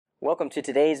Welcome to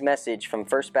today's message from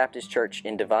First Baptist Church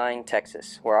in Devine,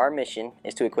 Texas, where our mission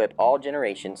is to equip all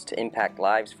generations to impact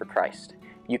lives for Christ.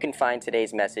 You can find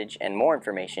today's message and more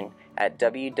information at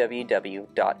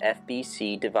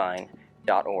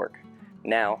www.fbcdevine.org.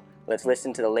 Now, let's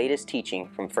listen to the latest teaching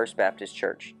from First Baptist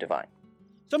Church, Devine.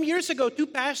 Some years ago, two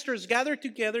pastors gathered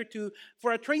together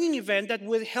for a training event that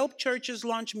would help churches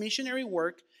launch missionary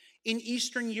work in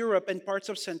Eastern Europe and parts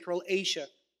of Central Asia.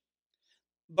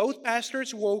 Both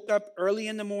pastors woke up early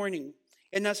in the morning,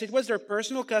 and as it was their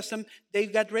personal custom, they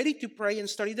got ready to pray and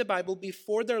study the Bible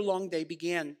before their long day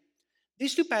began.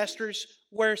 These two pastors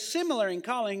were similar in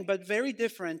calling, but very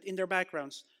different in their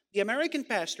backgrounds. The American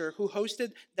pastor who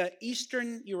hosted the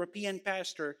Eastern European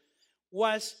pastor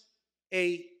was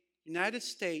a United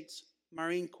States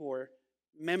Marine Corps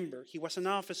member. He was an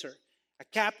officer, a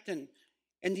captain.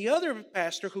 And the other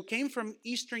pastor who came from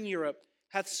Eastern Europe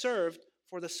had served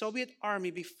for the Soviet Army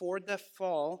before the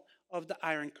fall of the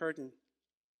Iron Curtain.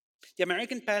 The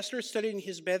American pastor studied in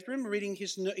his bedroom, reading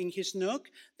in his nook,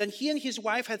 that he and his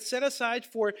wife had set aside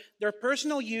for their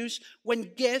personal use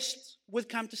when guests would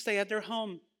come to stay at their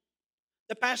home.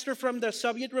 The pastor from the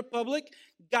Soviet Republic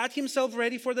got himself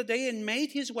ready for the day and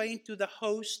made his way into the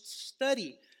host's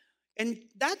study. And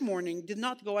that morning did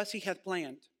not go as he had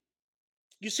planned.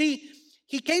 You see,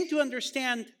 he came to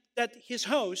understand that his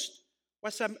host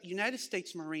was a United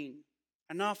States Marine,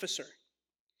 an officer.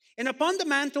 And upon the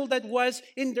mantle that was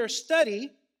in their study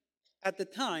at the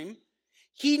time,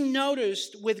 he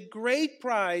noticed with great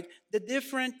pride the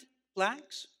different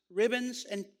plaques, ribbons,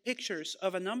 and pictures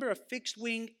of a number of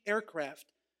fixed-wing aircraft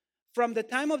from the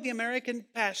time of the American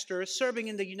pastor serving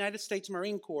in the United States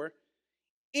Marine Corps,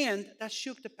 and that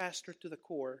shook the pastor to the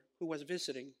core who was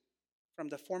visiting from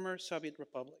the former Soviet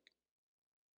Republic.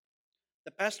 The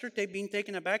pastor, being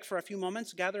taken aback for a few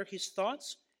moments, gathered his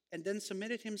thoughts and then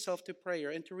submitted himself to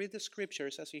prayer and to read the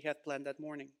scriptures as he had planned that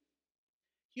morning.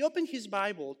 He opened his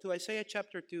Bible to Isaiah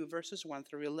chapter 2, verses 1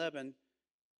 through 11,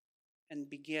 and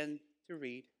began to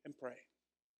read and pray.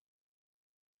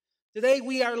 Today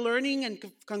we are learning and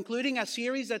concluding a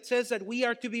series that says that we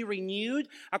are to be renewed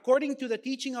according to the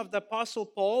teaching of the Apostle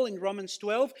Paul in Romans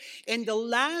 12. And the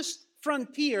last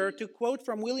frontier, to quote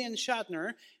from William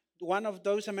Shatner, one of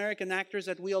those American actors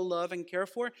that we all love and care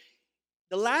for,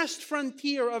 the last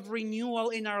frontier of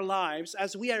renewal in our lives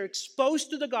as we are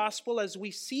exposed to the gospel, as we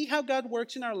see how God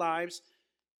works in our lives,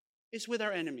 is with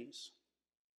our enemies.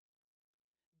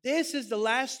 This is the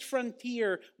last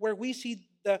frontier where we see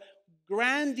the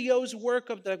grandiose work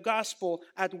of the gospel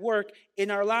at work in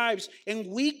our lives. And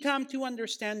we come to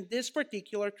understand this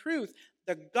particular truth.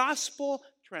 The gospel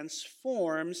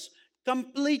transforms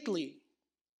completely.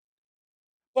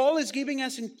 Paul is giving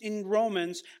us in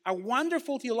Romans a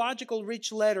wonderful theological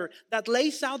rich letter that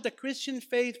lays out the Christian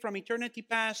faith from eternity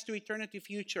past to eternity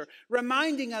future,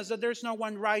 reminding us that there's no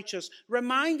one righteous,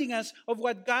 reminding us of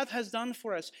what God has done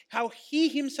for us, how He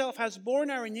Himself has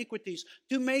borne our iniquities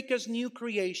to make us new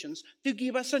creations, to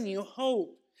give us a new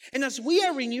hope. And as we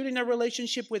are renewed in our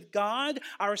relationship with God,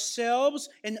 ourselves,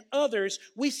 and others,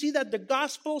 we see that the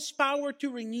gospel's power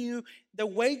to renew the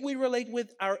way we relate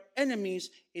with our enemies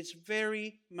is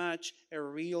very much a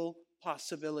real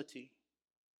possibility.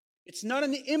 It's not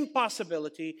an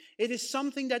impossibility. It is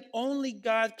something that only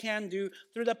God can do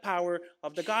through the power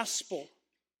of the gospel.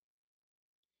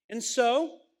 And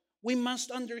so, we must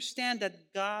understand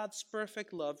that God's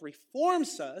perfect love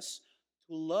reforms us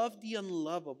to love the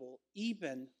unlovable,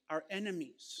 even our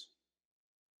enemies.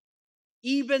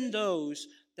 Even those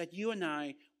that you and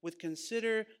I would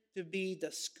consider to be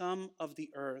the scum of the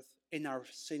earth in our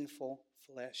sinful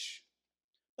flesh.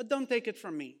 But don't take it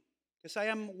from me, because I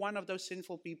am one of those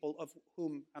sinful people of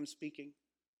whom I'm speaking.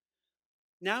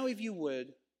 Now, if you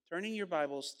would, turn in your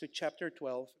Bibles to chapter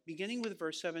 12, beginning with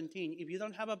verse 17. If you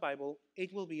don't have a Bible,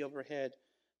 it will be overhead.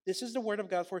 This is the word of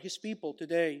God for His people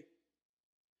today.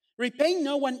 Repay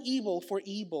no one evil for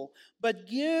evil, but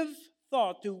give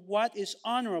thought to what is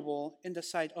honorable in the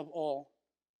sight of all.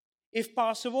 If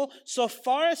possible, so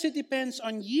far as it depends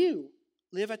on you,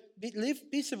 live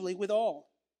peaceably with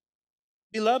all.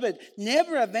 Beloved,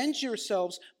 never avenge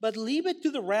yourselves, but leave it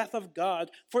to the wrath of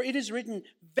God, for it is written,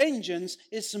 "Vengeance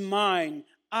is mine,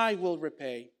 I will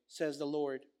repay," says the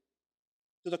Lord.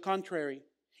 To the contrary,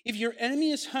 if your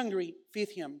enemy is hungry,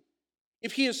 feed him.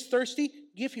 If he is thirsty,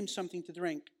 give him something to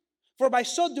drink. For by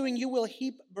so doing, you will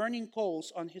heap burning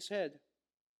coals on his head.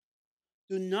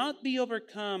 Do not be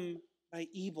overcome by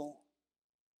evil,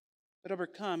 but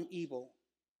overcome evil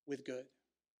with good.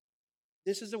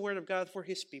 This is the word of God for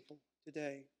His people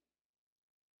today.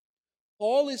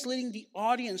 Paul is leading the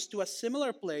audience to a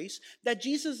similar place that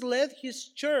Jesus led his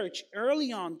church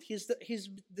early on, his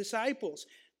disciples,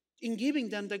 in giving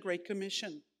them the Great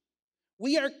Commission.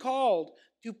 We are called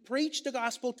to preach the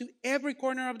gospel to every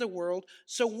corner of the world,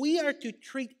 so we are to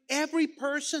treat every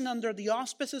person under the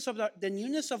auspices of the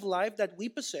newness of life that we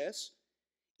possess,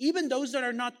 even those that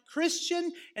are not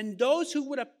Christian and those who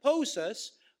would oppose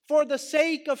us, for the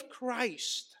sake of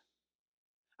Christ.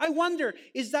 I wonder,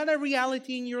 is that a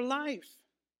reality in your life?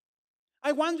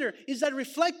 I wonder, is that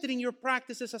reflected in your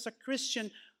practices as a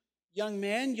Christian young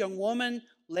man, young woman,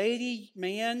 lady,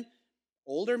 man,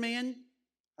 older man,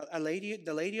 the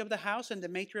lady of the house, and the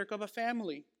matriarch of a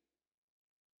family?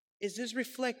 Is this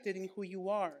reflected in who you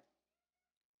are?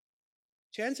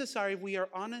 Chances are, if we are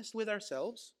honest with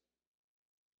ourselves,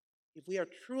 if we are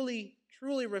truly,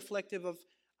 truly reflective of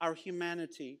our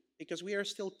humanity, because we are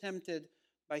still tempted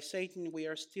by Satan, we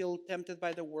are still tempted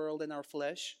by the world and our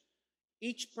flesh,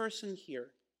 each person here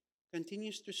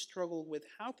continues to struggle with,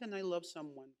 how can I love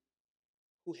someone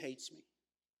who hates me?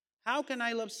 How can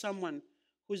I love someone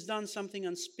who's done something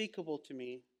unspeakable to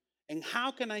me? And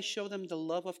how can I show them the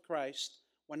love of Christ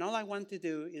when all I want to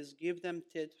do is give them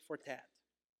tit for tat?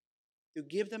 To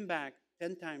give them back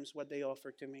 10 times what they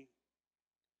offer to me.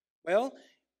 Well,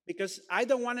 because I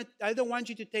don't want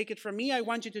you to take it from me, I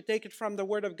want you to take it from the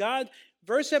Word of God.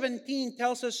 Verse 17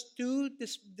 tells us two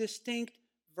distinct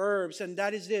verbs, and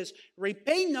that is this: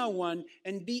 repay no one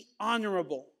and be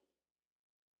honorable.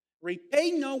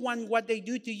 Repay no one what they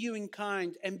do to you in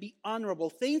kind, and be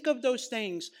honorable. Think of those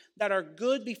things that are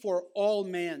good before all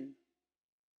men.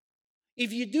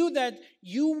 If you do that,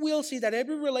 you will see that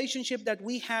every relationship that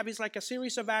we have is like a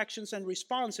series of actions and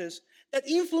responses that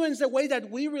influence the way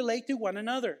that we relate to one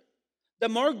another. The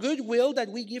more goodwill that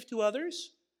we give to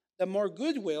others, the more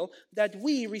goodwill that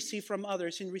we receive from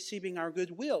others in receiving our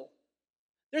goodwill.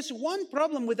 There's one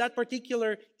problem with that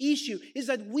particular issue, is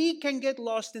that we can get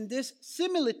lost in this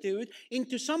similitude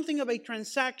into something of a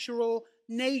transactional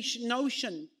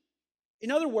notion.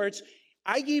 In other words,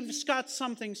 I give Scott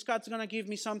something, Scott's going to give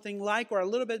me something like or a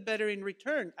little bit better in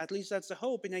return. At least that's the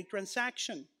hope in a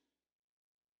transaction.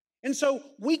 And so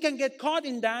we can get caught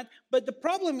in that, but the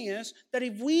problem is that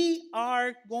if we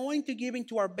are going to give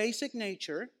into our basic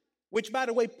nature, which, by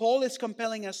the way, Paul is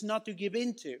compelling us not to give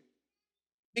into,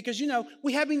 because,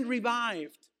 we have been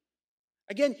revived.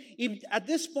 Again, at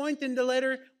this point in the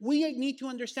letter, we need to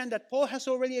understand that Paul has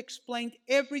already explained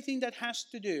everything that has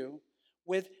to do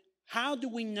with how do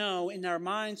we know in our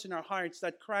minds and our hearts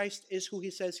that Christ is who he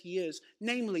says he is,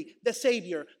 namely the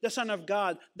Savior, the Son of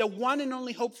God, the one and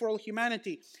only hope for all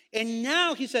humanity. And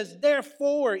now he says,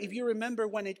 therefore, if you remember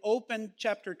when it opened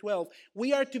chapter 12,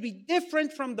 we are to be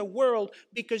different from the world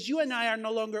because you and I are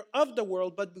no longer of the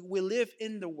world, but we live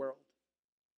in the world.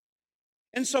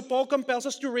 And so Paul compels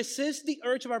us to resist the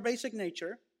urge of our basic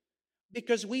nature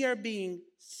because we are being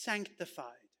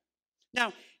sanctified.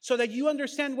 Now, so that you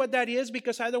understand what that is,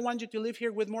 because I don't want you to live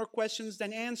here with more questions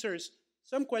than answers.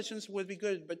 Some questions would be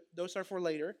good, but those are for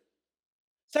later.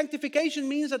 Sanctification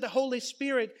means that the Holy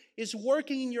Spirit is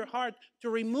working in your heart to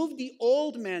remove the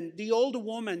old man, the old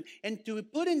woman, and to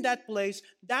put in that place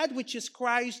that which is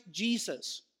Christ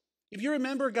Jesus. If you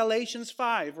remember Galatians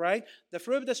 5, right? The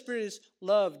fruit of the Spirit is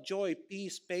love, joy,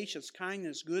 peace, patience,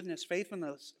 kindness, goodness,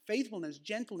 faithfulness,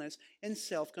 gentleness, and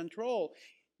self-control.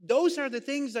 Those are the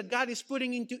things that God is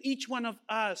putting into each one of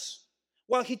us.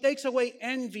 While he takes away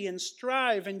envy and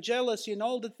strife and jealousy and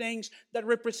all the things that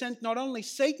represent not only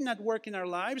Satan at work in our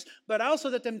lives, but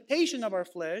also the temptation of our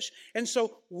flesh. And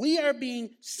so we are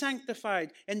being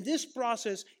sanctified. And this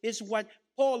process is what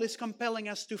Paul is compelling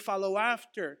us to follow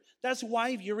after. That's why,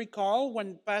 if you recall,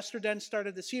 when Pastor Dan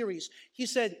started the series, he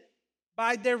said,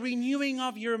 by the renewing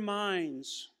of your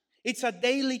minds. It's a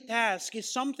daily task.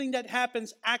 It's something that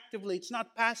happens actively. It's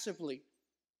not passively.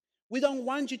 We don't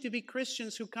want you to be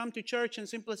Christians who come to church and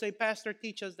simply say, Pastor,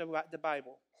 teach us the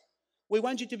Bible. We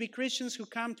want you to be Christians who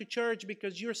come to church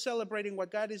because you're celebrating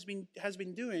what God has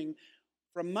been doing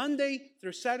from Monday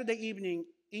through Saturday evening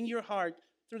in your heart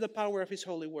through the power of his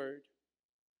holy word.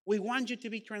 We want you to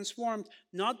be transformed,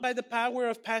 not by the power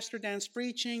of Pastor Dan's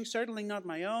preaching, certainly not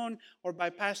my own, or by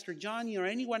Pastor Johnny or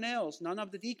anyone else, none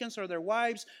of the deacons or their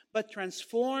wives, but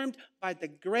transformed by the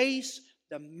grace,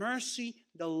 the mercy,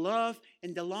 the love,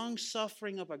 and the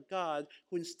long-suffering of a God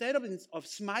who, instead of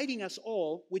smiting us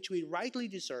all, which we rightly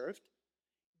deserved,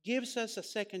 gives us a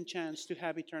second chance to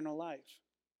have eternal life.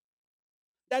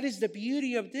 That is the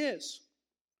beauty of this.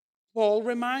 Paul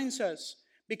reminds us,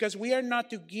 because we are not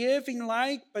to give in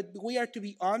like, but we are to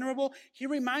be honorable. He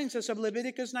reminds us of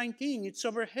Leviticus 19. It's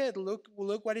overhead. Look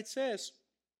what it says.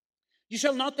 You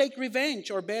shall not take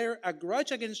revenge or bear a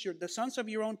grudge against the sons of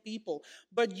your own people,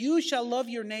 but you shall love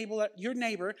your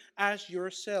neighbor as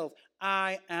yourself.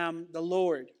 I am the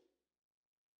Lord.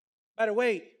 By the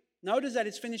way, notice that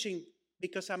it's finishing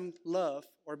because I'm love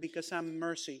or because I'm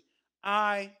mercy.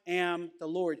 I am the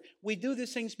Lord. We do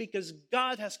these things because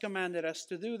God has commanded us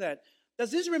to do that.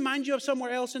 Does this remind you of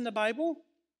somewhere else in the Bible?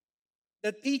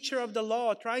 The teacher of the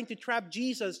law trying to trap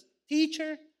Jesus.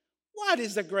 Teacher, what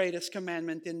is the greatest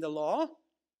commandment in the law?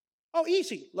 Oh,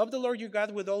 easy. Love the Lord your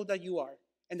God with all that you are.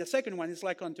 And the second one is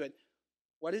like unto it.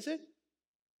 What is it?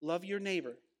 Love your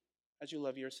neighbor as you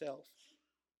love yourself.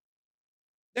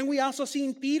 Then we also see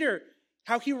in Peter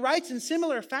how he writes in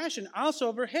similar fashion, also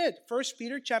overhead. 1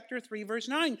 Peter chapter 3, verse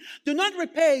 9. Do not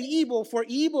repay evil for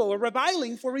evil or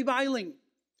reviling for reviling.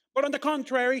 But on the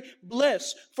contrary,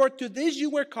 bless. For to this you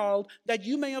were called, that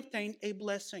you may obtain a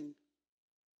blessing.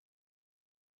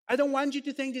 I don't want you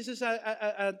to think this is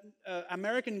a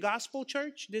American gospel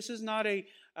church. This is not a,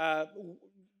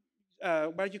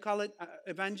 what do you call it?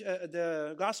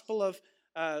 The gospel of,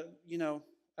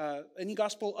 any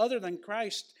gospel other than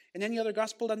Christ and any other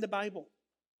gospel than the Bible.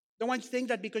 Don't want you to think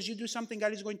that because you do something,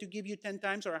 God is going to give you 10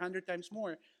 times or 100 times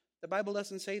more. The Bible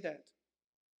doesn't say that.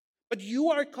 But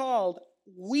you are called,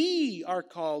 we are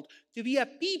called to be a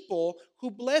people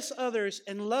who bless others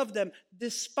and love them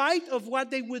despite of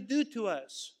what they would do to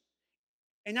us.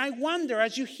 And I wonder,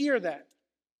 as you hear that,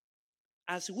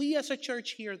 as we as a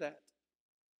church hear that,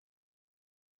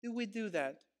 do we do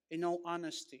that in all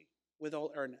honesty, with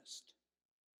all earnest?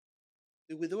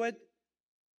 Do we do it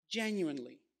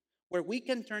genuinely, where we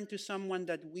can turn to someone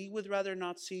that we would rather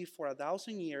not see for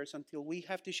 1,000 years until we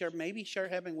have to share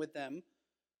heaven with them,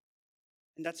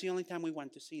 and that's the only time we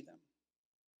want to see them?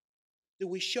 Do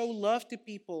we show love to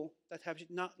people that have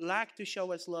not lacked to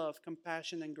show us love,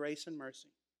 compassion, and grace and mercy?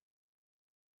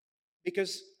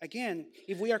 Because, again,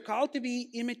 if we are called to be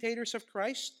imitators of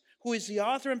Christ, who is the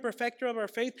author and perfecter of our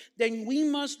faith, then we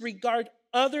must regard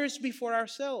others before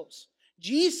ourselves.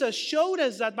 Jesus showed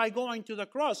us that by going to the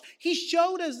cross. He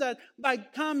showed us that by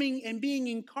coming and being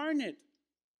incarnate.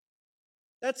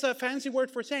 That's a fancy word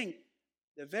for saying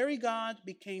the very God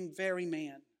became very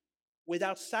man.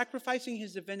 Without sacrificing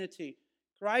his divinity,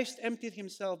 Christ emptied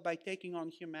himself by taking on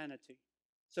humanity,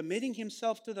 submitting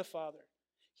himself to the Father.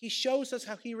 He shows us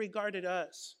how he regarded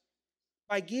us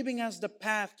by giving us the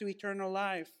path to eternal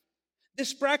life.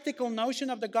 This practical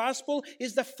notion of the gospel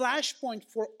is the flashpoint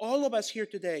for all of us here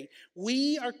today.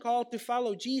 We are called to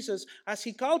follow Jesus as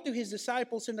he called to his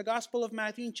disciples in the Gospel of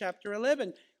Matthew in chapter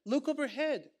 11. Look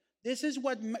overhead. This is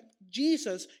what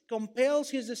Jesus compels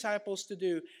his disciples to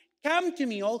do. Come to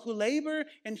me, all who labor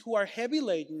and who are heavy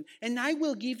laden, and I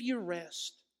will give you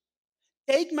rest.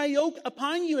 Take my yoke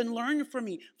upon you and learn from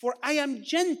me, for I am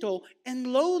gentle and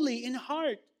lowly in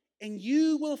heart, and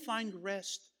you will find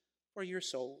rest for your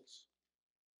souls.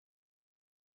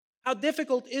 How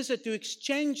difficult is it to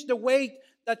exchange the weight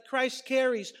that Christ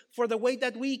carries for the weight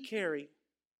that we carry?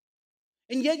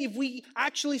 And yet, if we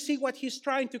actually see what he's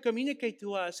trying to communicate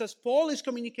to us, as Paul is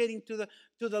communicating to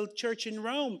the church in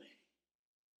Rome,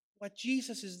 what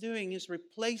Jesus is doing is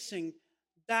replacing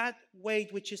that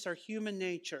weight which is our human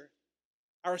nature,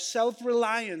 our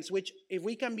self-reliance, which, if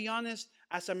we can be honest,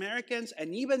 as Americans,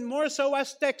 and even more so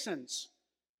as Texans,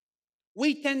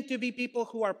 we tend to be people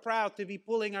who are proud to be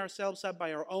pulling ourselves up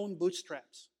by our own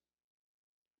bootstraps.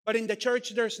 But in the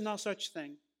church, there's no such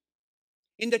thing.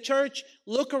 In the church,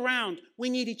 look around. We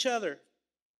need each other.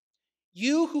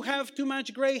 You who have too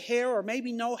much gray hair or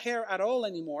maybe no hair at all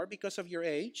anymore because of your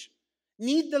age,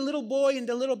 need the little boy and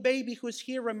the little baby who's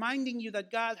here reminding you that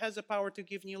God has the power to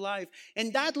give new life.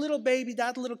 And that little baby,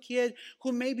 that little kid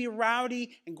who may be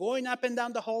rowdy and going up and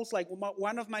down the halls like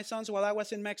one of my sons while I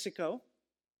was in Mexico.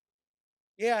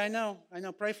 Yeah, I know.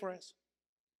 Pray for us.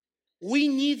 We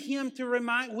need him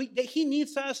to he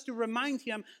needs us to remind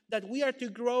him that we are to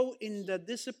grow in the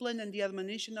discipline and the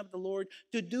admonition of the Lord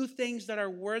to do things that are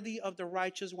worthy of the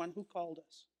righteous one who called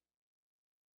us.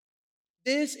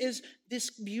 This is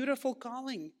this beautiful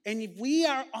calling. And if we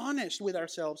are honest with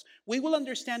ourselves, we will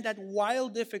understand that while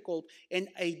difficult and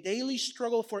a daily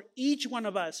struggle for each one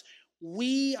of us,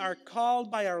 we are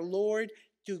called by our Lord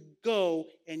to go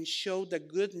and show the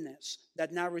goodness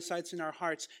that now resides in our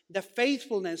hearts, the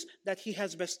faithfulness that he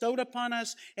has bestowed upon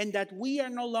us, and that we are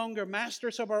no longer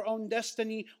masters of our own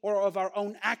destiny or of our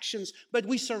own actions, but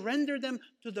we surrender them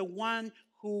to the one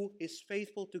who is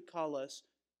faithful to call us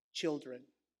children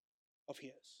of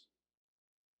his.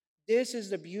 This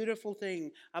is the beautiful thing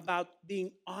about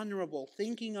being honorable,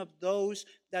 thinking of those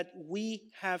that we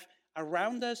have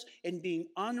around us and being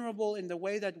honorable in the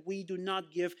way that we do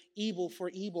not give evil for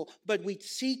evil, but we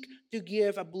seek to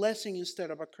give a blessing instead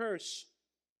of a curse.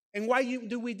 And why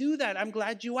do we do that? I'm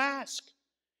glad you asked.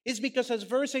 It's because, as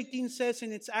verse 18 says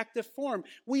in its active form,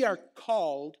 we are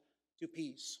called to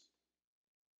peace.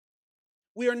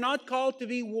 We are not called to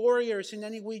be warriors in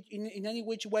any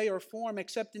which way or form,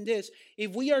 except in this.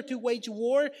 If we are to wage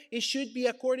war, it should be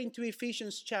according to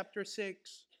Ephesians chapter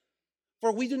 6.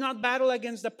 For we do not battle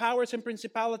against the powers and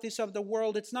principalities of the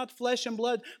world. It's not flesh and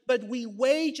blood, but we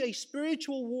wage a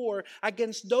spiritual war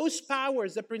against those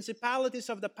powers, the principalities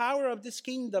of the power of this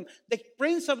kingdom, the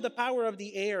prince of the power of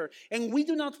the air. And we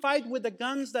do not fight with the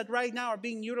guns that right now are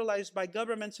being utilized by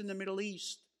governments in the Middle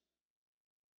East.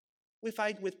 We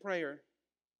fight with prayer,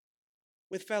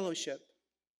 with fellowship.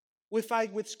 We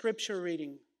fight with scripture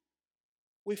reading.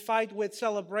 We fight with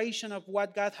celebration of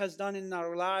what God has done in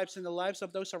our lives and the lives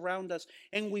of those around us.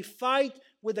 And we fight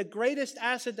with the greatest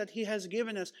asset that He has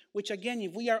given us, which again,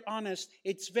 if we are honest,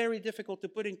 it's very difficult to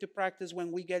put into practice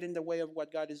when we get in the way of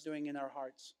what God is doing in our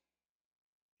hearts.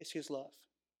 It's His love.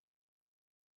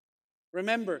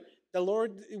 Remember, the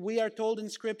Lord, we are told in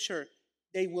Scripture,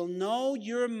 they will know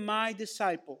you're my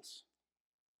disciples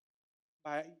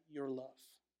by your love.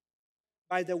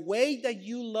 By the way that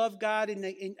you love God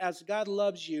as God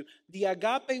loves you, the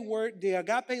agape word, the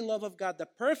agape love of God, the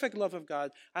perfect love of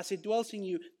God, as it dwells in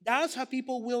you, that's how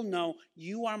people will know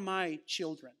you are my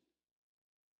children.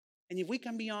 And if we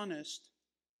can be honest,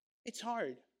 it's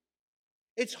hard.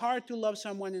 It's hard to love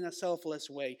someone in a selfless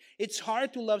way. It's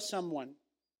hard to love someone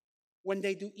when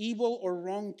they do evil or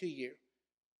wrong to you.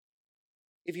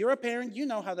 If you're a parent, you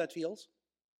know how that feels.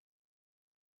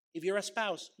 If you're a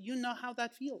spouse, you know how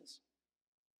that feels.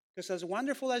 Because as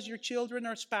wonderful as your children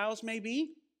or spouse may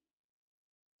be,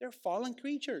 they're fallen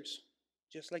creatures,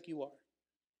 just like you are.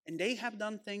 And they have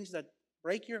done things that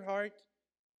break your heart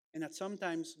and that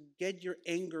sometimes get your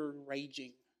anger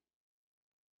raging.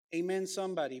 Amen,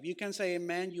 somebody. If you can say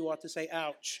amen, you ought to say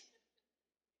ouch.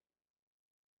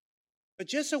 But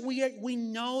just so we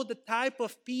know the type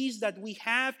of peace that we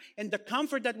have and the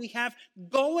comfort that we have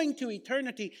going to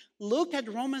eternity, look at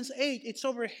Romans 8. It's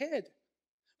overhead.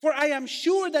 For I am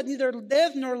sure that neither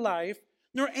death nor life,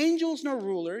 nor angels nor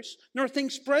rulers, nor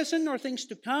things present nor things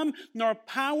to come, nor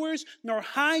powers, nor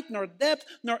height, nor depth,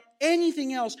 nor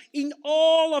anything else in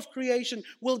all of creation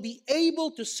will be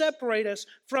able to separate us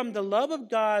from the love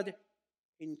of God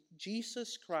in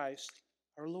Jesus Christ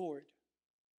our Lord.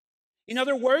 In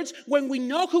other words, when we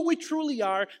know who we truly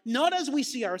are, not as we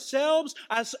see ourselves,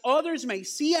 as others may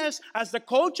see us, as the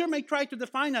culture may try to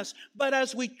define us, but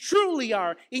as we truly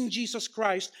are in Jesus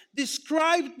Christ,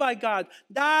 described by God,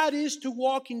 that is to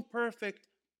walk in perfect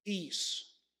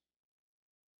peace.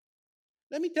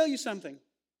 Let me tell you something,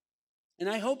 and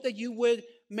I hope that you would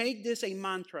make this a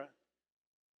mantra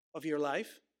of your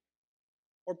life,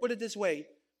 or put it this way,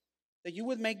 that you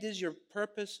would make this your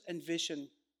purpose and vision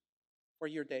for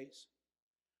your days.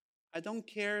 I don't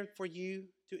care for you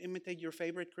to imitate your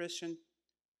favorite Christian.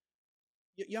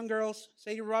 Young girls,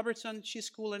 Sadie Robertson, she's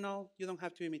cool and all. You don't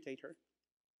have to imitate her.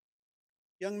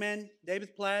 Young men,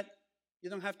 David Platt, you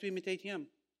don't have to imitate him.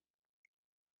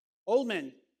 Old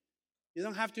men, you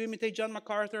don't have to imitate John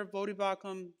MacArthur, Voddie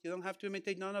Baucham. You don't have to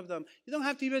imitate none of them. You don't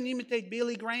have to even imitate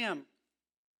Billy Graham.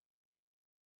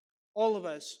 All of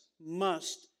us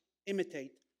must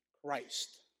imitate Christ.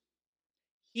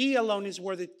 He alone is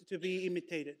worthy to be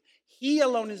imitated. He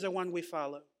alone is the one we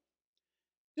follow.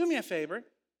 Do me a favor.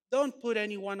 Don't put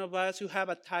any one of us who have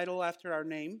a title after our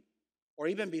name, or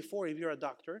even before if you're a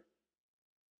doctor.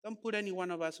 Don't put any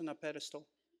one of us on a pedestal.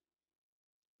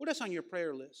 Put us on your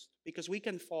prayer list, because we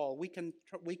can fall, we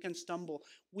can stumble.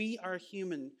 We are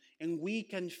human, and we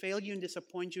can fail you and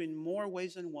disappoint you in more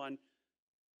ways than one.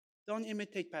 Don't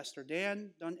imitate Pastor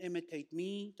Dan. Don't imitate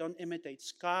me. Don't imitate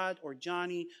Scott or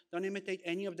Johnny. Don't imitate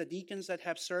any of the deacons that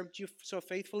have served you so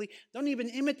faithfully. Don't even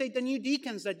imitate the new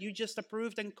deacons that you just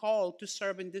approved and called to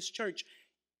serve in this church.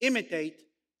 Imitate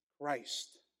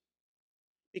Christ.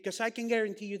 Because I can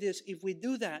guarantee you this, if we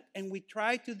do that, and we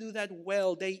try to do that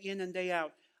well day in and day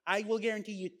out, I will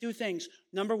guarantee you two things.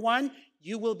 Number one,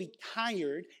 you will be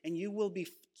tired, and you will be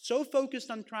so focused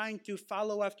on trying to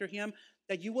follow after Him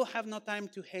that you will have no time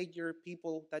to hate your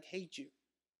people that hate you.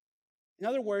 In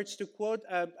other words, to quote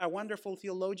a wonderful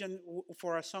theologian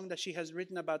for a song that she has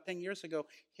written about 10 years ago,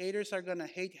 haters are going to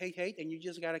hate, and you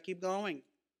just got to keep going.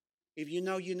 If you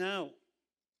know, you know.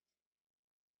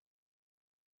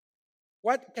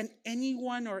 What can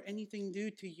anyone or anything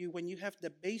do to you when you have the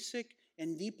basic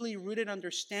and deeply rooted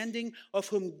understanding of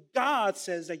whom God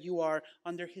says that you are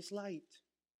under His light?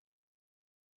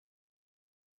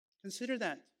 Consider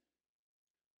that.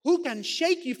 Who can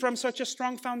shake you from such a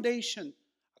strong foundation?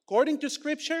 According to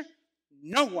Scripture,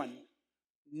 no one,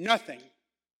 nothing.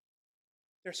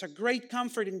 There's a great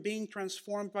comfort in being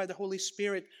transformed by the Holy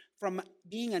Spirit from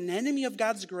being an enemy of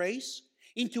God's grace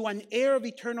into an heir of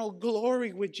eternal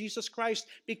glory with Jesus Christ,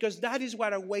 because that is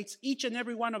what awaits each and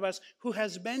every one of us who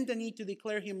has bent the knee to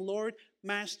declare Him Lord,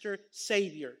 Master,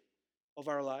 Savior of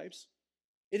our lives.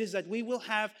 It is that we will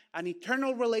have an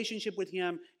eternal relationship with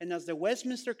Him, and as the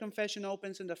Westminster Confession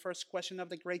opens in the first question of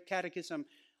the Great Catechism,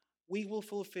 we will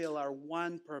fulfill our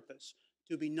one purpose,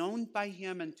 to be known by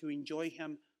Him and to enjoy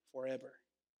Him forever,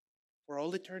 for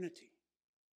all eternity.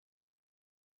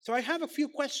 So I have a few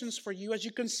questions for you as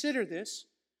you consider this,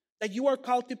 that you are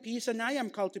called to peace and I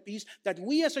am called to peace, that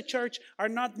we as a church are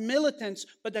not militants,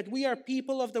 but that we are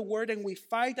people of the Word and we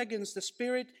fight against the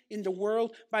spirit in the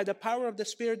world by the power of the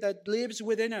Spirit that lives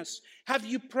within us. Have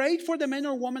you prayed for the man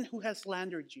or woman who has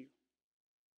slandered you?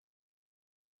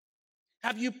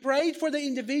 Have you prayed for the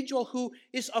individual who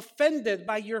is offended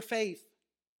by your faith?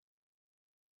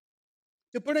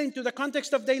 To put it into the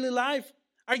context of daily life,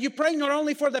 are you praying not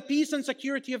only for the peace and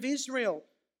security of Israel,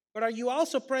 but are you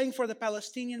also praying for the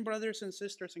Palestinian brothers and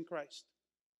sisters in Christ?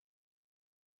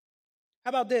 How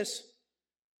about this?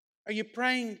 Are you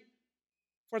praying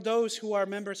for those who are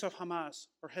members of Hamas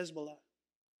or Hezbollah?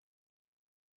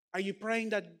 Are you praying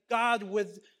that God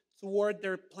would thwart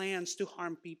their plans to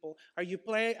harm people? Are you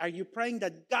praying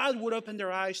that God would open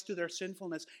their eyes to their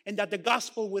sinfulness and that the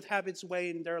gospel would have its way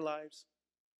in their lives?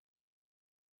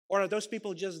 Or are those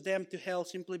people just damned to hell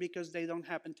simply because they don't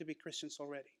happen to be Christians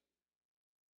already?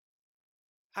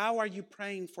 How are you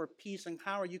praying for peace and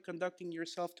how are you conducting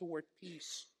yourself toward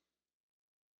peace?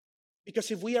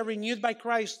 Because if we are renewed by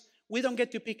Christ, we don't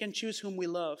get to pick and choose whom we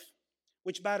love,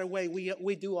 which, by the way,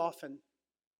 we do often.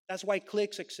 That's why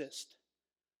cliques exist.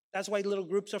 That's why little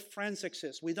groups of friends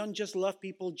exist. We don't just love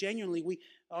people genuinely.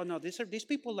 These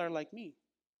people are like me.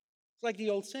 It's like the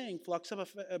old saying,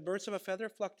 birds of a feather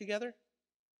flock together.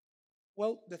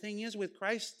 Well, the thing is, with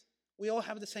Christ, we all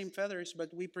have the same feathers, but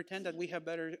we pretend that we have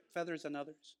better feathers than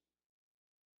others.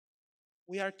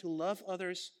 We are to love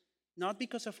others not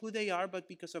because of who they are, but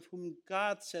because of whom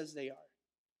God says they are.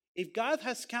 If God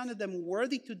has counted them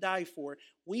worthy to die for,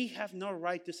 we have no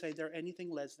right to say they're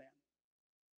anything less than.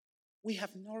 We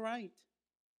have no right.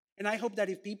 And I hope that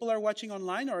if people are watching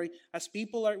online or as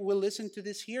people will listen to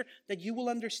this here, that you will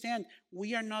understand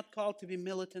we are not called to be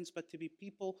militants, but to be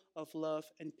people of love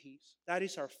and peace. That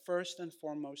is our first and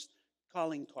foremost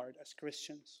calling card as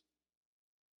Christians.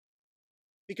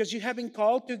 Because you have been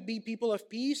called to be people of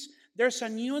peace, there's a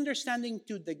new understanding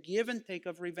to the give and take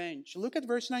of revenge. Look at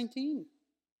verse 19.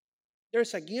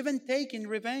 There's a give and take in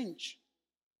revenge.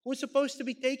 Who's supposed to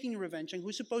be taking revenge and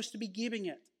who's supposed to be giving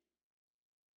it?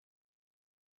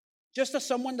 Just as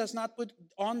someone does not put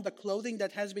on the clothing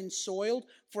that has been soiled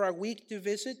for a week to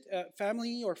visit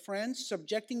family or friends,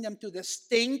 subjecting them to the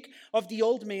stink of the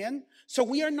old man, so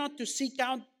we are not to seek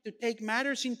out to take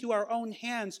matters into our own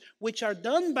hands, which are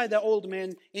done by the old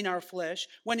man in our flesh,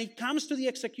 when it comes to the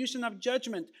execution of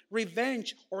judgment,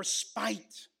 revenge, or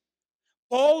spite.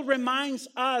 Paul reminds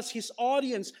us, his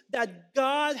audience, that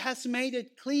God has made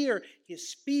it clear,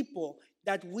 his people,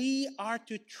 that we are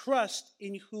to trust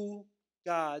in who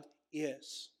God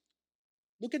is.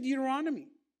 Look at Deuteronomy.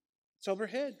 It's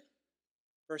overhead.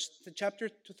 Chapter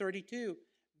 32.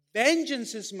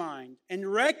 Vengeance is mine,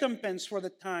 and recompense for the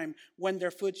time when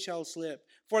their foot shall slip.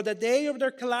 For the day of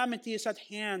their calamity is at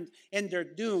hand, and their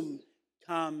doom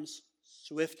comes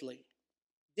swiftly.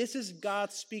 This is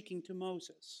God speaking to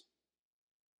Moses.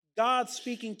 God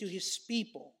speaking to his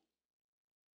people.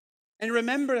 And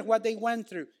remember what they went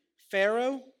through.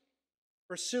 Pharaoh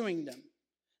pursuing them.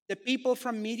 The people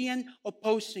from Midian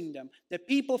opposing them. The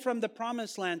people from the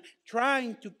promised land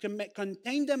trying to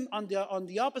contain them on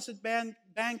the opposite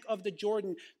bank of the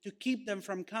Jordan to keep them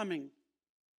from coming.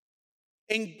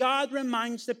 And God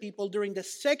reminds the people during the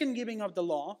second giving of the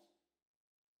law,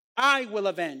 I will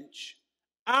avenge.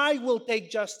 I will take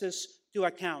justice to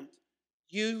account.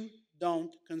 You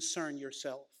don't concern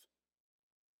yourself.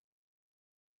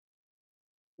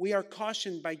 We are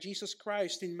cautioned by Jesus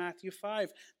Christ in Matthew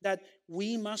 5 that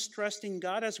we must trust in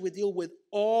God as we deal with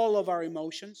all of our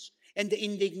emotions and the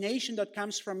indignation that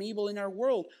comes from evil in our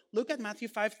world. Look at Matthew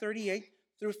 5:38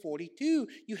 through 42.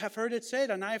 You have heard it said,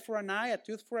 an eye for an eye, a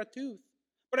tooth for a tooth.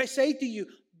 But I say to you,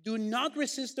 do not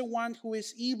resist the one who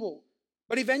is evil.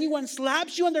 But if anyone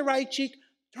slaps you on the right cheek,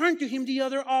 turn to him the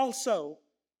other also.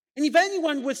 And if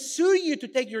anyone would sue you to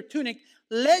take your tunic,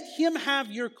 let him have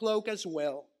your cloak as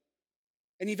well.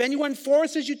 And if anyone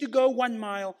forces you to go 1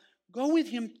 mile, go with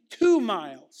him 2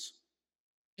 miles.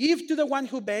 Give to the one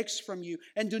who begs from you,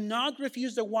 and do not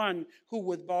refuse the one who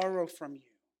would borrow from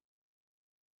you.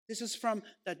 This is from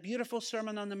that beautiful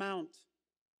Sermon on the Mount,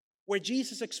 where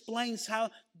Jesus explains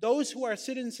how those who are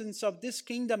citizens of this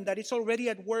kingdom that is already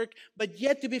at work but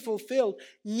yet to be fulfilled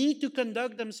need to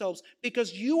conduct themselves,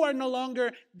 because you are no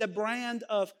longer the brand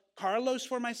of Carlos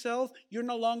for myself. You're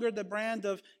no longer the brand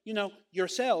of,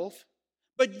 yourself.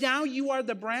 But now you are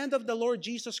the brand of the Lord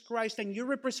Jesus Christ, and you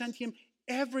represent Him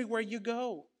everywhere you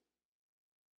go.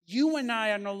 You and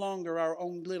I are no longer our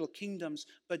own little kingdoms,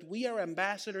 but we are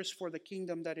ambassadors for the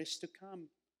kingdom that is to come.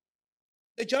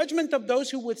 The judgment of those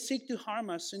who would seek to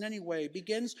harm us in any way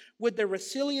begins with the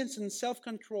resilience and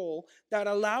self-control that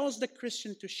allows the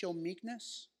Christian to show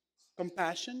meekness,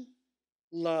 compassion,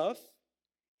 love,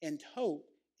 and hope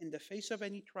in the face of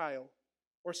any trial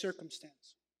or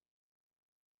circumstance.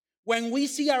 When we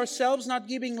see ourselves not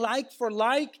giving like for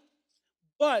like,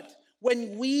 but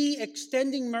when we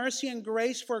extending mercy and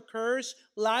grace for curse,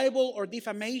 libel, or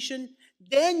defamation,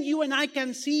 then you and I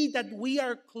can see that we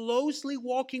are closely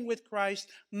walking with Christ,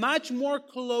 much more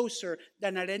closer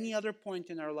than at any other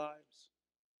point in our lives.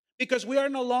 Because we are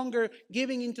no longer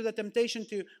giving into the temptation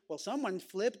to, well, someone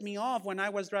flipped me off when I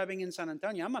was driving in San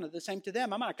Antonio. I'm going to do the same to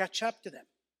them. I'm going to catch up to them.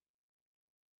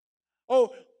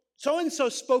 Oh, so-and-so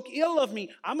spoke ill of me.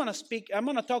 I'm going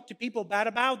to talk to people bad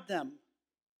about them.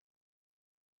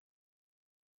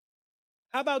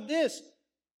 How about this?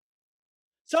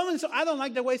 So-and-so, I don't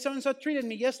like the way so-and-so treated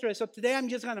me yesterday, so today I'm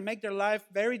just going to make their life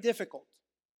very difficult.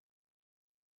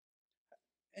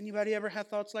 Anybody ever had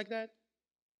thoughts like that?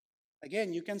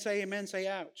 Again, you can say amen, say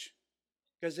ouch.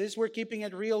 Because we're keeping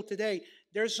it real today.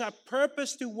 There's a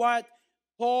purpose to what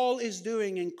Paul is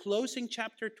doing in closing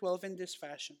chapter 12 in this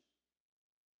fashion.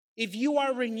 If you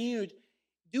are renewed,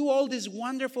 do all these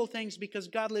wonderful things because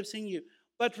God lives in you.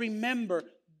 But remember,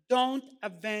 don't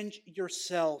avenge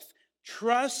yourself.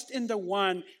 Trust in the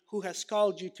one who has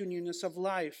called you to newness of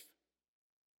life.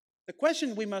 The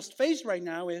question we must face right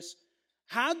now is,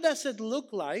 how does it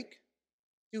look like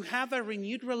to have a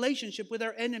renewed relationship with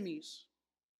our enemies?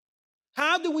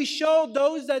 How do we show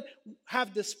those that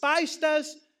have despised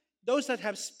us, those that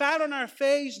have spat on our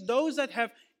face, those that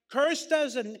have cursed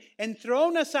us and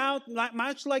thrown us out,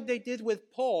 much like they did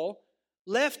with Paul,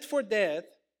 left for death?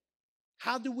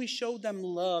 How do we show them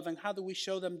love, and how do we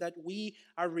show them that we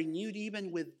are renewed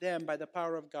even with them by the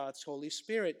power of God's Holy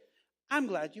Spirit? I'm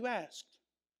glad you asked.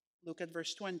 Look at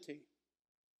verse 20.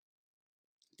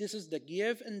 This is the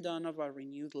give and done of our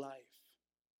renewed life.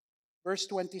 Verse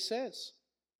 20 says,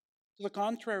 to the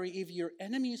contrary, if your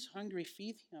enemy is hungry,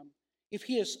 feed him. If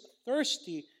he is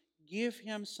thirsty, give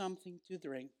him something to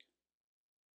drink.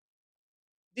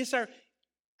 These are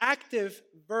active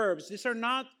verbs. These are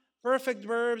not perfect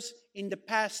verbs in the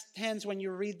past tense when you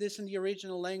read this in the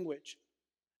original language.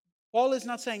 Paul is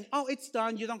not saying, oh, it's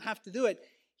done, you don't have to do it.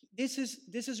 This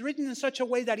is written in such a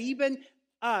way that even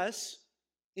us,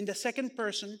 in the second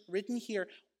person, written here,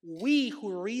 we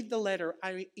who read the letter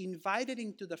are invited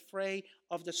into the fray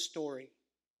of the story.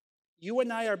 You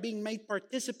and I are being made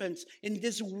participants in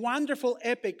this wonderful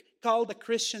epic called the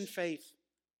Christian faith.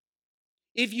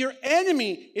 If your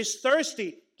enemy is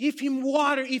thirsty, give him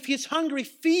water. If he's hungry,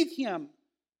 feed him.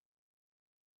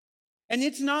 And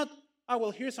it's not, oh,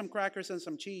 well, here's some crackers and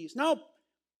some cheese. No,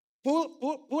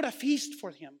 put a feast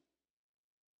for him.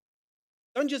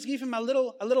 Don't just give him a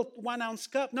little 1 ounce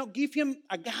cup. No, give him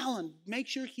a gallon. Make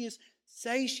sure he is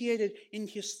satiated in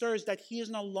his thirst, that he is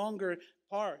no longer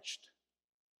parched.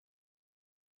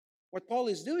 What Paul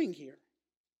is doing here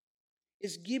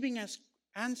is giving us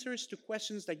answers to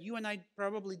questions that you and I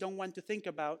probably don't want to think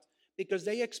about, because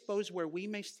they expose where we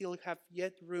may still have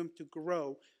yet room to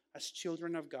grow as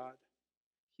children of God.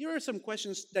 Here are some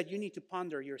questions that you need to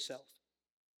ponder yourself.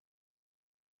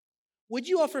 Would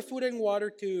you offer food and water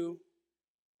to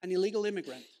an illegal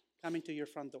immigrant coming to your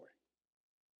front door?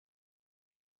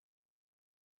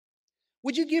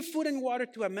 Would you give food and water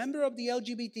to a member of the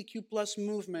LGBTQ plus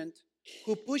movement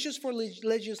who pushes for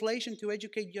legislation to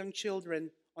educate young children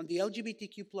on the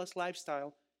LGBTQ plus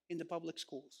lifestyle in the public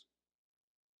schools?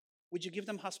 Would you give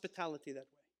them hospitality that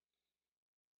way?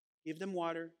 Give them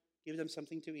water, give them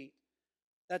something to eat.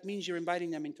 That means you're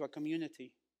inviting them into a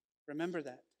community. Remember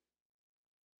that.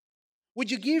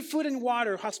 Would you give food and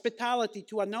water, hospitality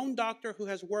to a known doctor who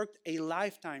has worked a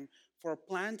lifetime for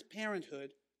Planned Parenthood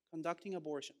conducting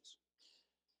abortions?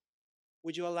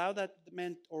 Would you allow that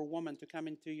man or woman to come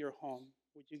into your home?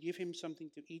 Would you give him something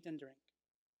to eat and drink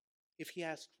if he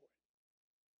asked for it?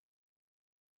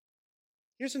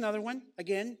 Here's another one,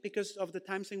 again, because of the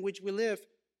times in which we live.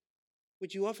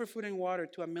 Would you offer food and water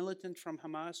to a militant from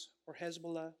Hamas or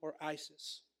Hezbollah or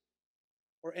ISIS?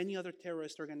 or any other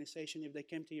terrorist organization if they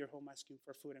came to your home asking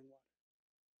for food and water.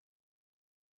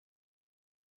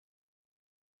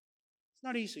 It's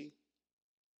not easy.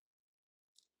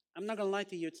 I'm not going to lie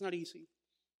to you, it's not easy.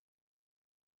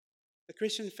 The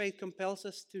Christian faith compels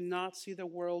us to not see the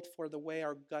world for the way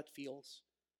our gut feels.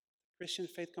 Christian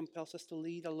faith compels us to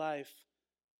lead a life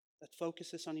that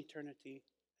focuses on eternity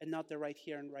and not the right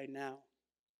here and right now.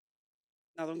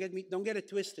 Now, don't get it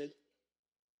twisted.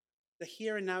 The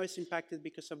here and now is impacted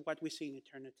because of what we see in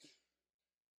eternity,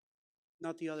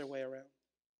 not the other way around.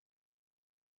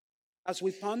 As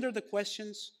we ponder the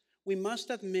questions, we must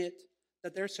admit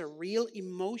that there's a real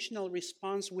emotional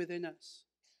response within us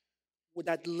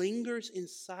that lingers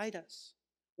inside us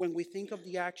when we think of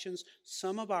the actions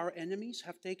some of our enemies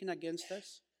have taken against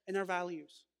us and our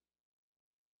values.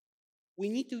 We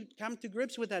need to come to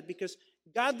grips with that because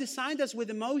God designed us with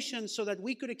emotions so that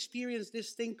we could experience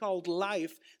this thing called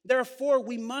life. Therefore,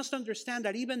 we must understand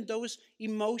that even those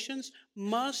emotions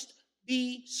must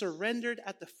be surrendered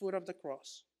at the foot of the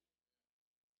cross.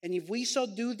 And if we so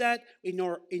do that in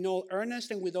all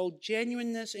earnest and with all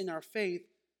genuineness in our faith,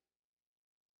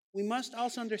 we must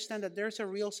also understand that there's a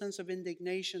real sense of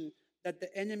indignation that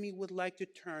the enemy would like to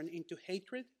turn into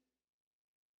hatred,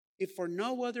 if for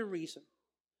no other reason,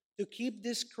 to keep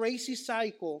this crazy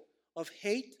cycle of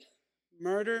hate,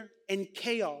 murder, and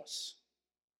chaos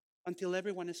until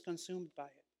everyone is consumed by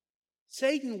it.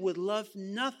 Satan would love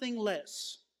nothing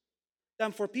less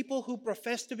than for people who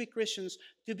profess to be Christians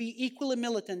to be equally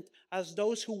militant as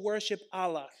those who worship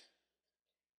Allah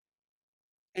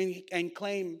and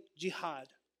claim jihad.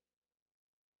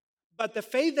 But the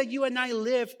faith that you and I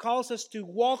live calls us to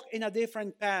walk in a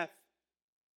different path.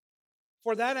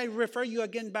 For that, I refer you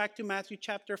again back to Matthew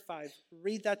chapter 5.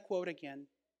 Read that quote again.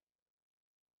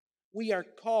 We are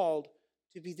called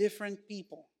to be different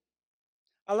people.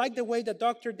 I like the way that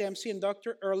Dr. Dempsey and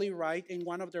Dr. Early write in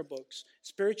one of their books,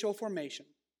 Spiritual Formation.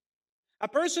 A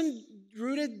person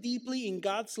rooted deeply in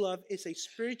God's love is a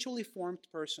spiritually formed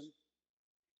person.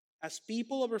 As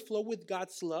people overflow with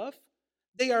God's love,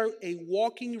 they are a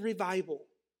walking revival.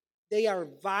 They are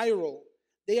viral.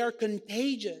 They are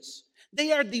contagious.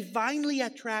 They are divinely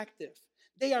attractive.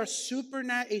 They are a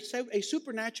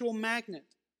supernatural magnet.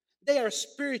 They are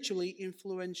spiritually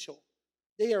influential.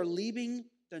 They are living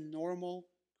the normal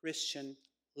Christian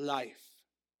life.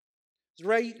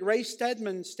 Ray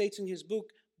Stedman states in his book,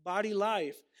 Body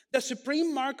Life, the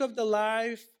supreme mark of the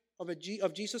life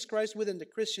of Jesus Christ within the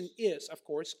Christian is, of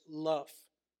course, love.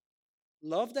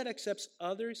 Love that accepts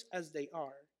others as they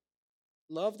are.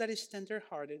 Love that is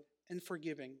tender-hearted and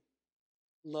forgiving.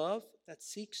 Love that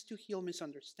seeks to heal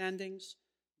misunderstandings,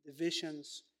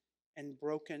 divisions, and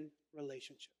broken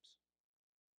relationships.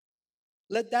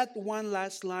 Let that one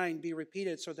last line be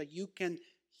repeated so that you can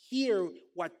hear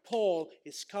what Paul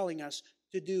is calling us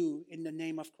to do in the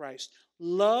name of Christ.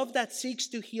 Love that seeks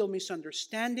to heal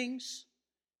misunderstandings,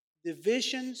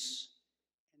 divisions,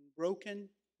 and broken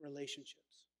relationships.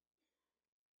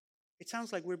 It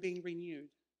sounds like we're being renewed.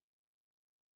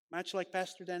 Much like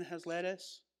Pastor Dan has led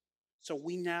us, so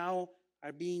we now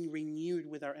are being renewed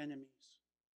with our enemies.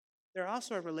 There's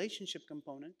also a relationship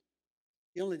component.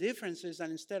 The only difference is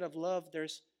that instead of love,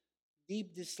 there's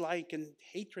deep dislike and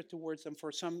hatred towards them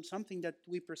for something that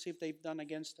we perceive they've done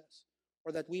against us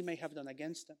or that we may have done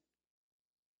against them.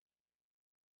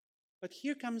 But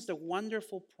here comes the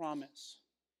wonderful promise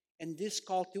and this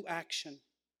call to action,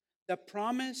 the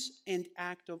promise and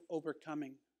act of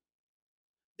overcoming.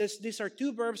 These are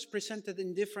two verbs presented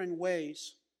in different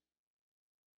ways.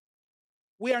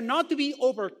 We are not to be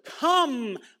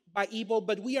overcome by evil,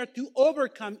 but we are to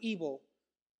overcome evil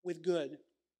with good.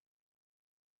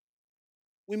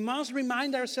 We must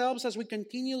remind ourselves as we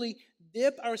continually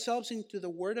dip ourselves into the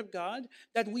Word of God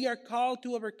that we are called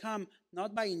to overcome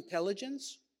not by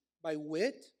intelligence, by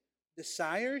wit,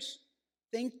 desires,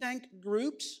 think tank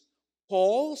groups,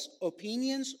 polls,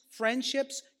 opinions,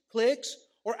 friendships, cliques,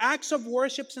 or acts of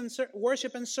worship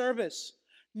and service.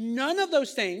 None of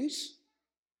those things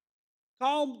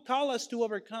call us to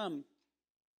overcome.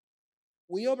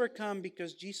 We overcome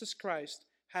because Jesus Christ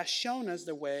has shown us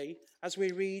the way, as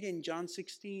we read in John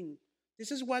 16.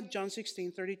 This is what John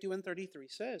 16, 32 and 33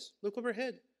 says. Look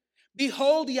overhead.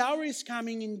 Behold, the hour is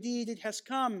coming, indeed it has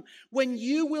come, when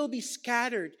you will be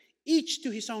scattered, each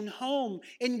to his own home,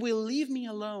 and will leave me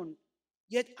alone.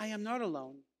 Yet I am not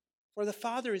alone, for the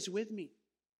Father is with me.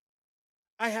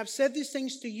 I have said these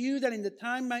things to you, that in the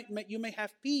time you may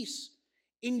have peace.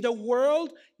 In the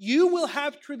world you will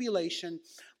have tribulation,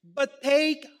 but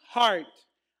take heart.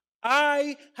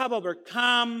 I have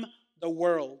overcome the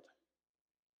world.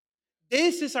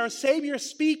 This is our Savior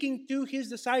speaking to his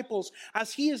disciples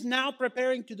as he is now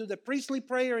preparing to do the priestly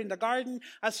prayer in the garden,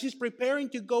 as he's preparing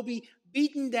to go be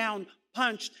beaten down,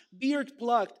 punched, beard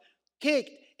plucked,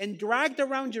 kicked, and dragged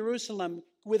around Jerusalem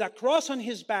with a cross on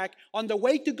his back on the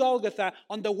way to Golgotha,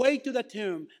 on the way to the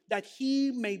tomb, that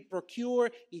he may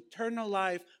procure eternal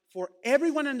life for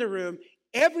everyone in the room,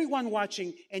 everyone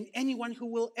watching, and anyone who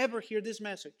will ever hear this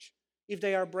message, if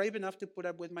they are brave enough to put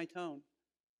up with my tone.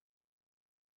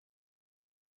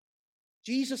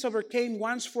 Jesus overcame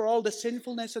once for all the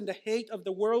sinfulness and the hate of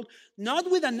the world, not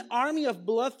with an army of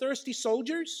bloodthirsty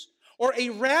soldiers or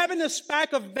a ravenous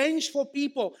pack of vengeful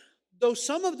people, though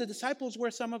some of the disciples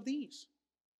were some of these.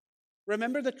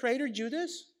 Remember the traitor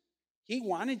Judas? He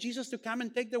wanted Jesus to come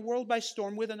and take the world by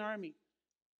storm with an army.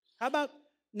 How about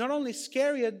not only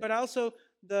Iscariot, but also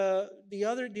the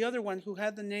other one who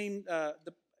had the name,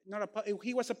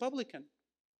 he was a publican.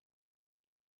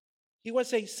 He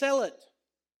was a zealot.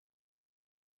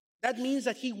 That means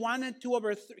that he wanted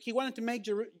to make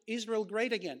Israel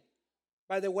great again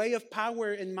by the way of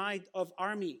power and might of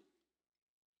army.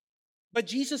 But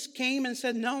Jesus came and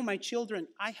said, no, my children,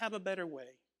 I have a better way.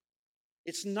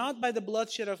 It's not by the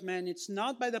bloodshed of men. It's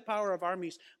not by the power of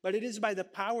armies, but it is by the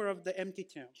power of the empty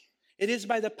tomb. It is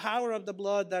by the power of the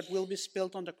blood that will be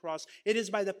spilled on the cross. It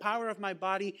is by the power of my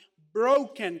body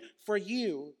broken for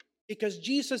you, because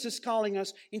Jesus is calling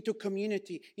us into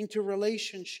community, into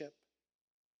relationship.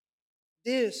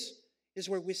 This is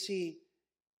where we see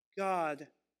God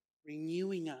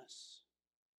renewing us.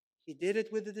 He did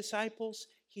it with the disciples.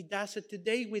 He does it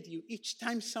today with you. Each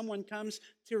time someone comes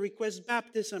to request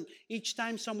baptism, each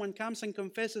time someone comes and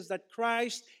confesses that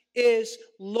Christ is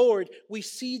Lord, we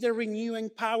see the renewing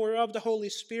power of the Holy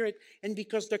Spirit. And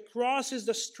because the cross is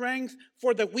the strength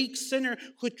for the weak sinner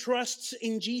who trusts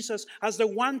in Jesus as the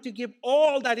one to give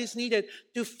all that is needed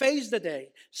to face the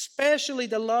day, especially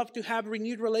the love to have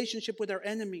renewed relationship with our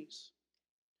enemies.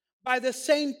 By the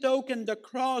same token, the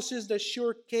cross is the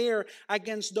sure care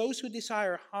against those who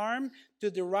desire harm,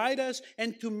 to deride us,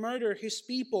 and to murder his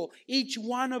people. Each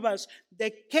one of us,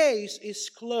 the case is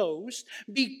closed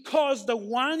because the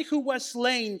one who was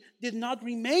slain did not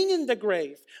remain in the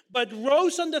grave, but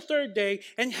rose on the third day,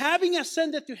 and having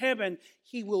ascended to heaven,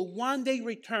 he will one day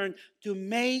return to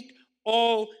make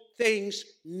all things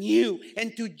new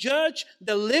and to judge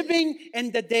the living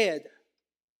and the dead.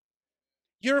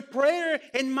 Your prayer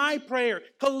and my prayer,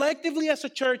 collectively as a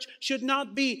church, should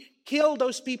not be kill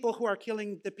those people who are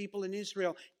killing the people in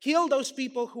Israel. Kill those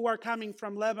people who are coming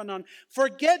from Lebanon.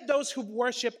 Forget those who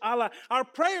worship Allah. Our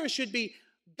prayer should be,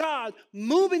 God,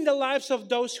 move in the lives of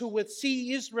those who would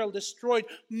see Israel destroyed.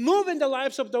 Move in the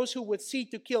lives of those who would seek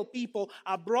to kill people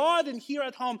abroad and here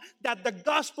at home, that the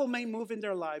gospel may move in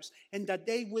their lives and that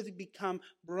they would become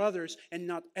brothers and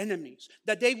not enemies.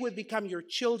 That they would become your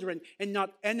children and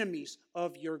not enemies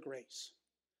of your grace.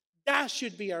 That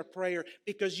should be our prayer,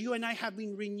 because you and I have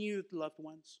been renewed, loved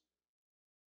ones.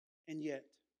 And yet,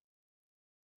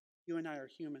 you and I are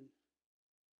human.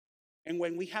 And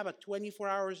when we have a 24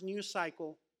 hours news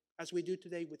cycle, as we do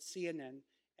today with CNN,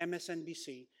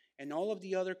 MSNBC, and all of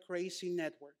the other crazy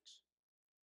networks,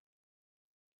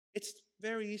 it's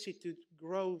very easy to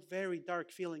grow very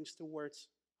dark feelings towards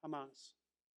Hamas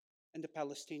and the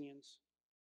Palestinians.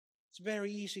 It's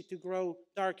very easy to grow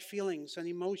dark feelings and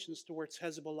emotions towards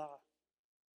Hezbollah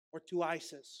or to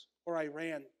ISIS or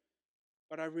Iran.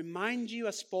 But I remind you,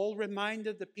 as Paul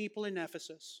reminded the people in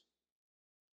Ephesus,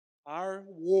 our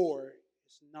war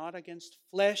is not against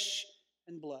flesh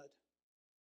and blood.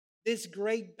 This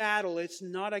great battle is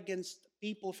not against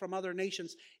people from other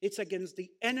nations. It's against the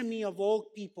enemy of all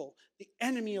people, the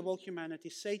enemy of all humanity,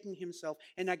 Satan himself,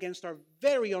 and against our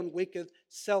very own wicked,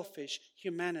 selfish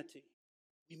humanity.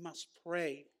 We must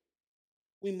pray.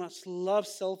 We must love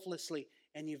selflessly.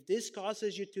 And if this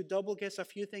causes you to double guess a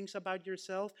few things about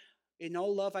yourself, in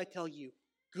all love I tell you,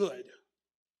 good.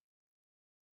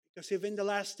 Because if in the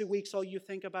last 2 weeks all you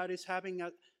think about is having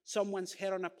someone's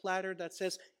head on a platter that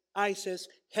says ISIS,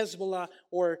 Hezbollah,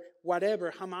 or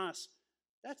whatever, Hamas,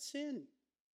 that's sin.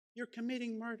 You're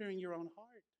committing murder in your own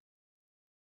heart.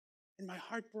 And my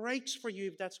heart breaks for you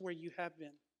if that's where you have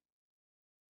been.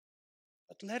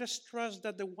 But let us trust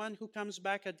that the one who comes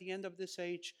back at the end of this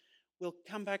age will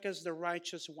come back as the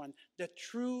righteous one, the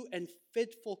true and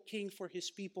faithful king for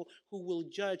his people who will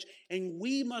judge. And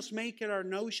we must make it our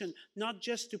notion not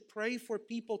just to pray for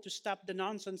people to stop the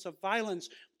nonsense of violence,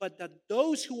 but that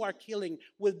those who are killing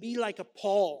will be like a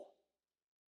Paul,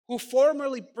 who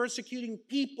formerly persecuting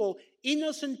people,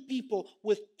 innocent people,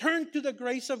 would turn to the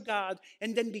grace of God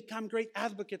and then become great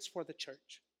advocates for the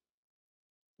church.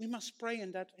 We must pray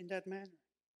in that manner.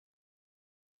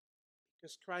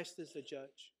 because Christ is the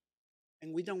judge,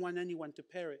 and we don't want anyone to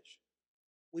perish.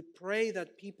 We pray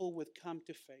that people would come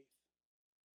to faith.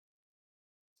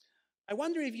 I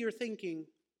wonder if you're thinking,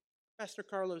 Pastor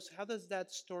Carlos, how does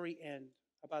that story end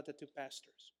about the two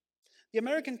pastors? The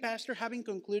American pastor, having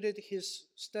concluded his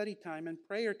study time and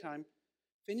prayer time,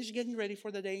 finished getting ready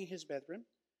for the day in his bedroom.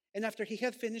 And after he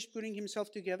had finished putting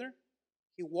himself together,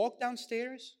 he walked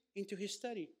downstairs into his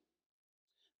study.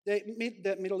 The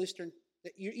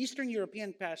Eastern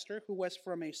European pastor, who was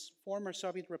from a former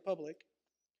Soviet republic,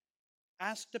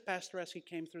 asked the pastor as he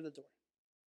came through the door,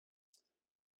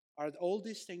 "Are all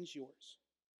these things yours?"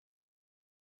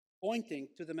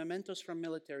 Pointing to the mementos from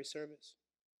military service.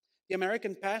 The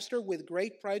American pastor, with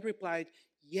great pride, replied,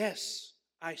 "Yes,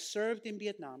 I served in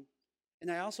Vietnam,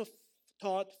 and I also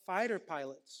taught fighter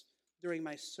pilots during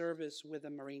my service with the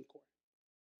Marine Corps."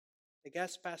 The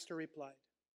guest pastor replied,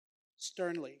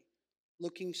 sternly,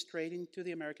 looking straight into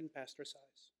the American pastor's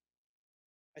eyes,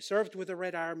 "I served with the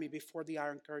Red Army before the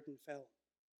Iron Curtain fell."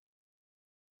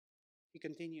 He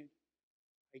continued,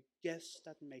 "I guess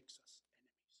that makes us enemies."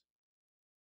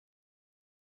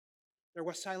 There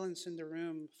was silence in the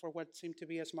room for what seemed to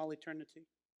be a small eternity.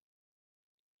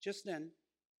 Just then,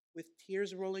 with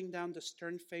tears rolling down the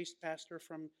stern-faced pastor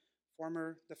from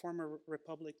the former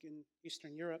republic in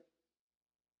Eastern Europe,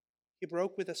 he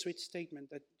broke with a sweet statement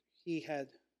that he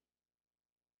had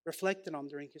reflected on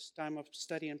during his time of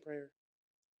study and prayer.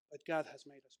 "But God has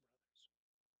made us brothers.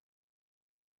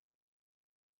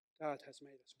 God has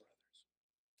made us brothers."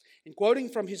 In quoting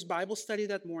from his Bible study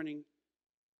that morning,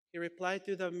 he replied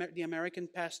to the American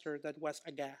pastor that was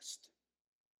aghast,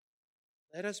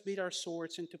 "Let us beat our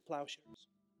swords into plowshares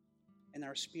and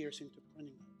our spears into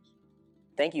pruning hooks."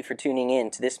 Thank you for tuning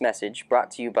in to this message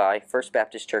brought to you by First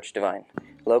Baptist Church Devine,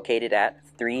 located at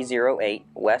 308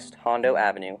 West Hondo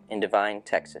Avenue in Devine,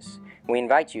 Texas. We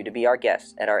invite you to be our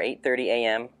guest at our 8:30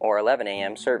 a.m. or 11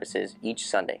 a.m. services each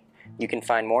Sunday. You can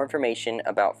find more information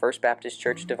about First Baptist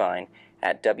Church Devine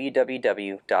at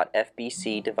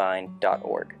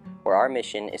www.fbcdevine.org, where our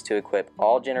mission is to equip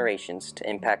all generations to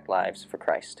impact lives for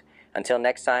Christ. Until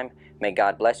next time, may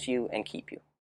God bless you and keep you.